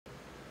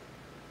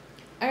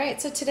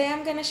Alright, so today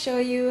I'm going to show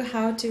you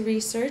how to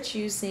research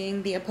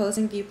using the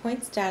opposing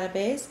viewpoints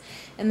database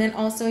and then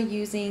also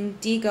using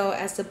diigo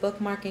as the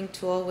bookmarking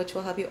tool, which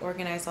will help you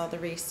organize all the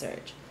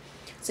research.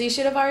 So you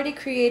should have already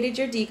created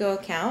your diigo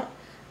account,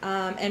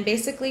 and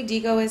basically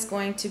diigo is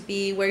going to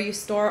be where you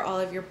store all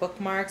of your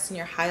bookmarks and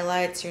your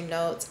highlights, your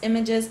notes,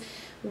 images,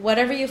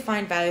 whatever you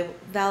find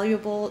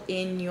valuable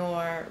in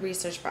your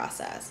research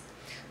process.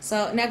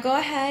 So now go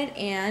ahead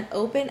and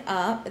open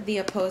up the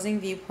Opposing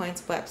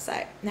Viewpoints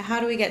website. Now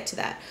how do we get to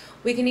that?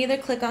 We can either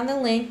click on the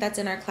link that's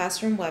in our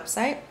classroom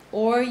website,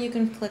 or you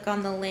can click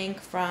on the link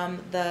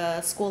from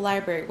the school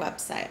library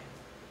website.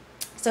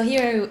 So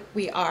here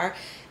we are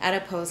at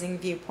Opposing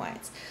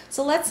Viewpoints.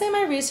 So let's say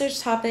my research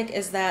topic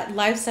is that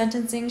life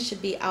sentencing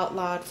should be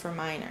outlawed for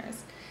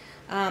minors.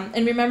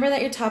 And remember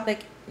that your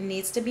topic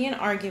needs to be an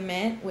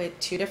argument with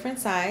two different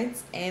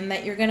sides, and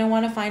that you're going to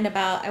want to find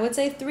about, I would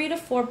say, 3 to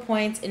 4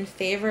 points in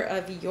favor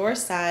of your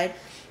side,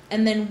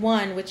 and then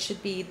one which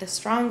should be the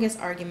strongest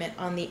argument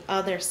on the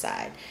other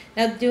side.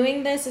 Now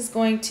doing this is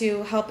going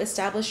to help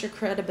establish your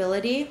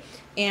credibility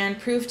and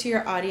prove to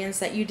your audience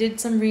that you did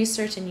some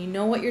research and you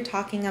know what you're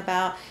talking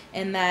about,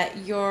 and that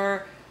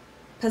your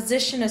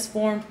position is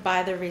formed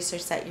by the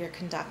research that you're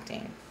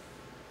conducting.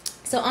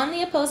 So on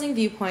the Opposing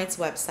Viewpoints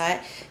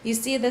website, you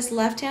see this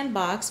left-hand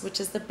box, which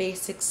is the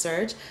basic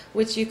search,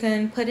 which you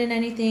can put in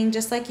anything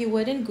just like you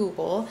would in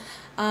Google.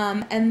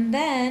 And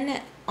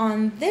then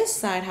on this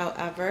side,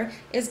 however,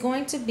 is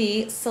going to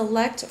be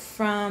select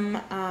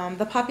from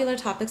the popular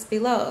topics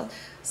below.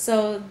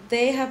 So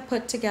they have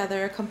put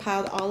together,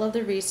 compiled all of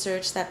the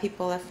research that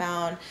people have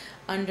found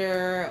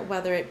under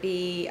whether it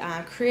be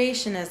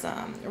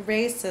creationism,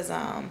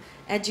 racism,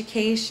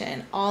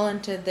 education, all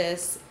into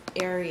this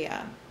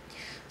area.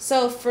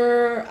 So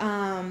for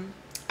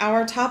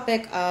our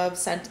topic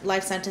of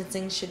life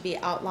sentencing should be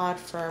outlawed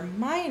for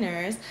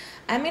minors,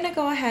 I'm going to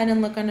go ahead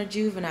and look under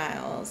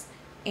juveniles.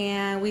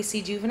 And we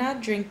see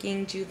juvenile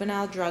drinking,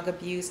 juvenile drug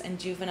abuse, and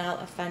juvenile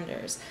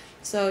offenders.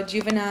 So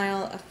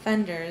juvenile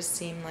offenders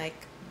seem like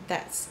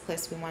that's the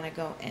place we want to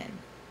go in.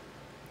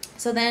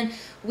 So then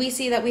we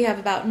see that we have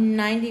about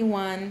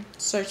 91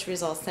 search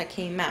results that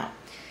came out.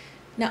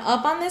 Now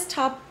up on this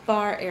top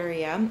bar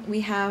area,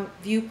 we have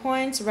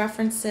viewpoints,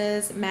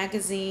 references,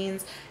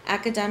 magazines,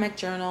 academic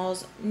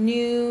journals,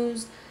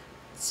 news,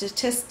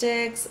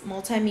 statistics,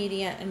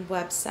 multimedia, and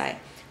website.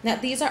 Now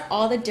these are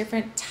all the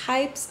different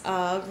types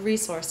of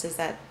resources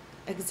that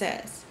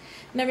exist.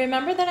 Now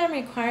remember that I'm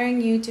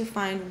requiring you to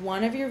find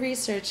one of your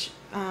research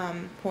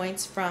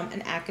points from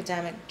an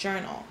academic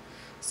journal.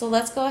 So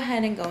let's go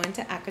ahead and go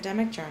into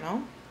academic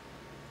journal.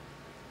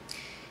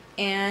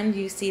 And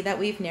you see that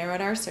we've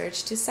narrowed our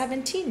search to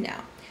 17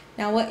 now.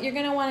 Now what you're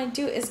going to want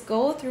to do is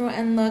go through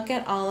and look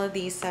at all of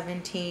these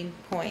 17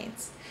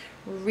 points.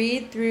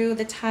 Read through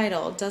the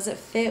title. Does it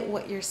fit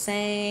what you're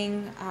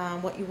saying,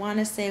 what you want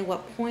to say?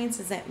 What points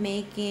is it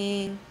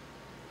making?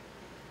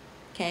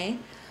 Okay,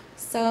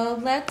 so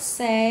let's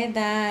say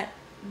that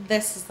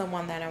this is the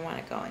one that I want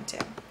to go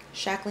into.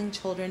 Shackling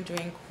children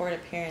during court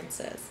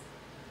appearances.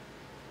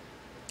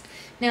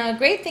 Now, a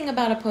great thing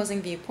about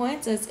Opposing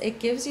Viewpoints is it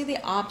gives you the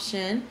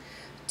option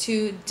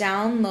to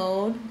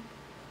download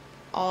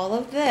all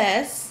of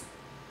this,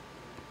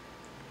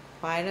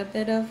 quite a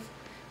bit of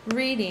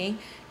reading,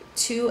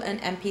 to an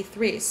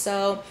MP3.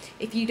 So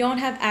if you don't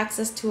have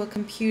access to a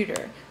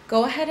computer,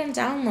 go ahead and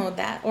download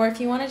that. Or if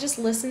you want to just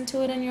listen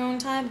to it in your own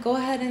time, go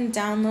ahead and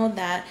download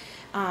that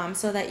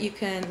so that you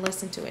can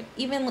listen to it.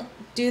 Even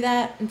do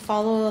that and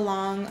follow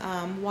along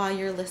while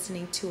you're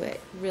listening to it.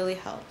 It really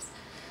helps.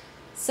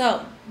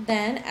 So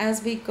then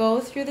as we go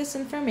through this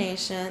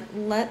information,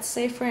 let's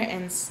say for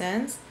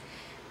instance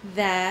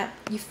that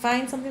you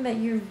find something that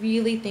you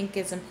really think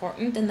is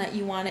important and that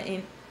you want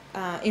to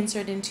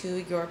insert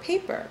into your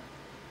paper.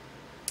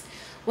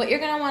 What you're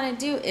going to want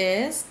to do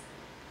is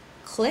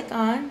click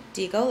on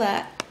diigo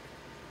Let.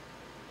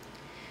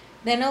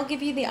 Then it'll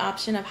give you the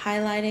option of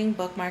highlighting,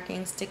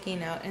 bookmarking, sticky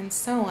note, and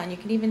so on. You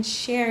can even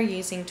share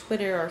using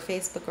Twitter or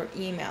Facebook or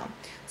email.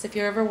 So if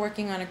you're ever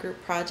working on a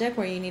group project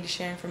where you need to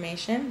share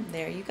information,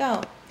 there you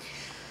go.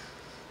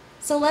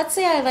 So let's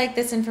say I like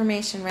this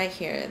information right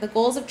here. The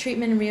goals of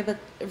treatment and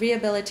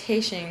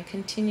rehabilitation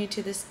continue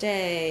to this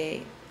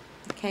day.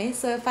 Okay,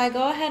 so if I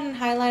go ahead and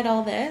highlight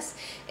all this,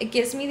 it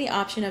gives me the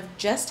option of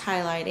just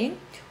highlighting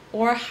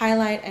or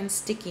highlight and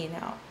sticky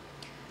note.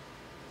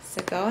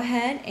 So go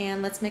ahead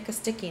and let's make a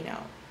sticky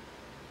note.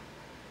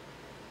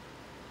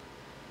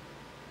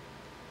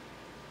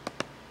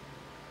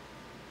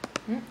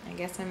 I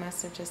guess I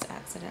must have just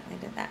accidentally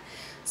did that.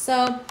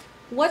 So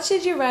what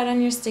should you write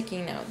on your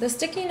sticky note? The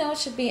sticky note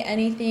should be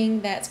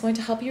anything that's going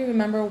to help you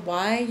remember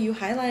why you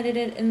highlighted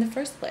it in the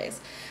first place.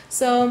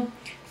 So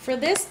for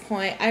this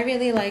point, I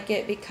really like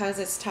it because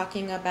it's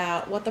talking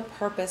about what the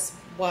purpose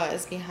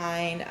was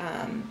behind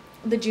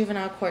the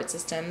juvenile court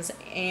systems.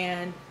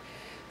 And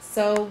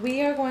so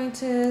we are going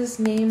to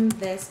name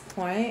this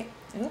point,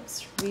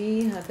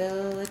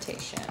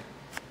 rehabilitation.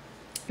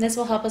 This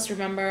will help us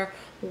remember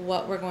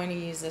what we're going to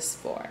use this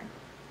for.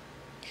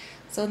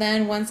 So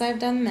then once I've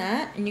done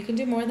that, and you can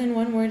do more than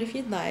one word if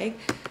you'd like,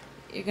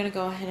 you're going to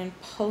go ahead and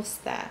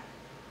post that.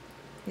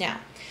 Now,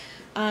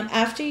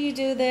 after you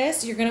do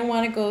this, you're going to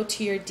want to go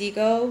to your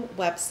diigo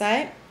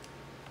website,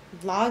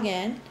 log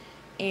in,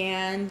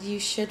 and you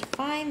should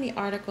find the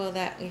article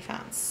that we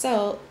found.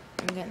 So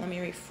let me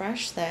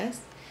refresh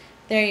this.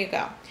 There you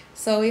go.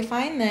 So we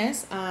find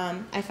this.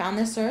 I found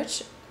this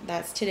search.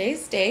 That's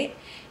today's date.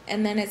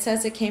 And then it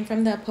says it came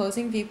from the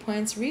Opposing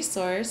Viewpoints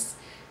resource.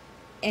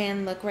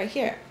 And look right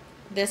here.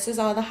 This is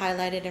all the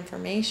highlighted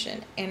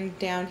information. And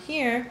down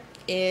here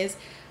is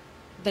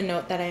the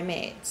note that I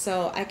made.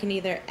 So I can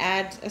either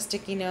add a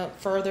sticky note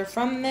further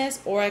from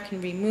this, or I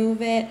can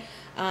remove it.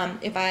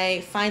 If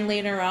I find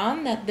later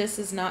on that this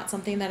is not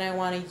something that I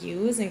want to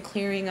use in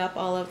clearing up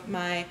all of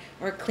my,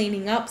 or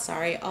cleaning up,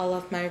 sorry, all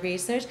of my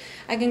research,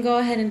 I can go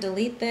ahead and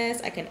delete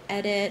this. I can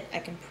edit, I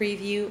can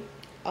preview.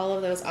 All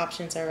of those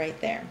options are right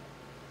there.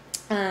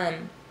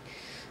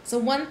 So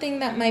one thing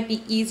that might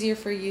be easier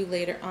for you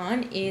later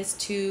on is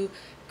to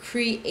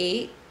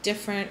create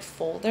different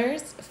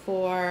folders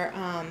for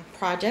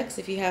projects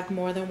if you have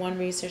more than one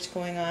research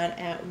going on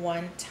at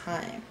one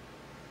time.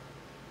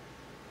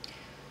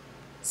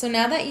 So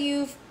now that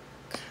you've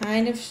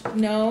kind of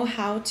know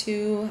how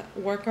to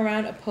work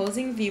around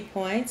opposing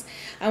viewpoints,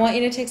 I want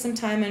you to take some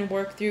time and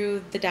work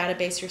through the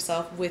database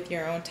yourself with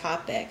your own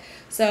topic.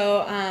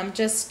 So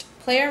just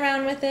play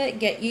around with it,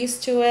 get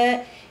used to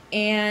it,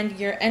 and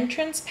your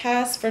entrance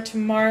pass for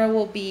tomorrow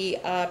will be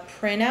a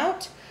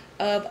printout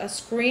of a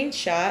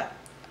screenshot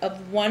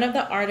of one of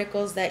the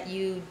articles that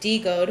you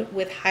diigoed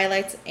with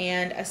highlights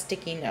and a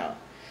sticky note.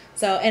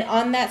 So, and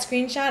on that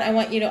screenshot, I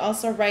want you to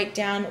also write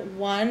down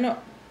one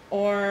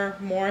or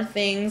more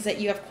things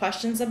that you have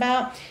questions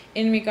about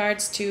in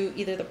regards to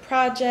either the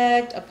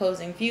project,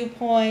 opposing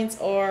viewpoints,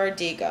 or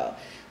diigo.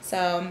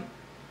 So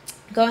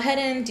go ahead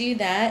and do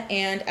that,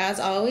 and as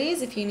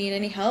always, if you need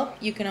any help,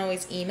 you can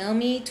always email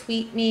me,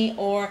 tweet me,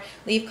 or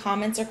leave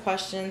comments or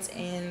questions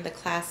in the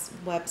class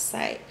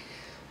website.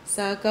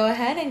 So go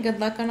ahead and good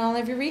luck on all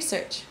of your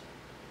research.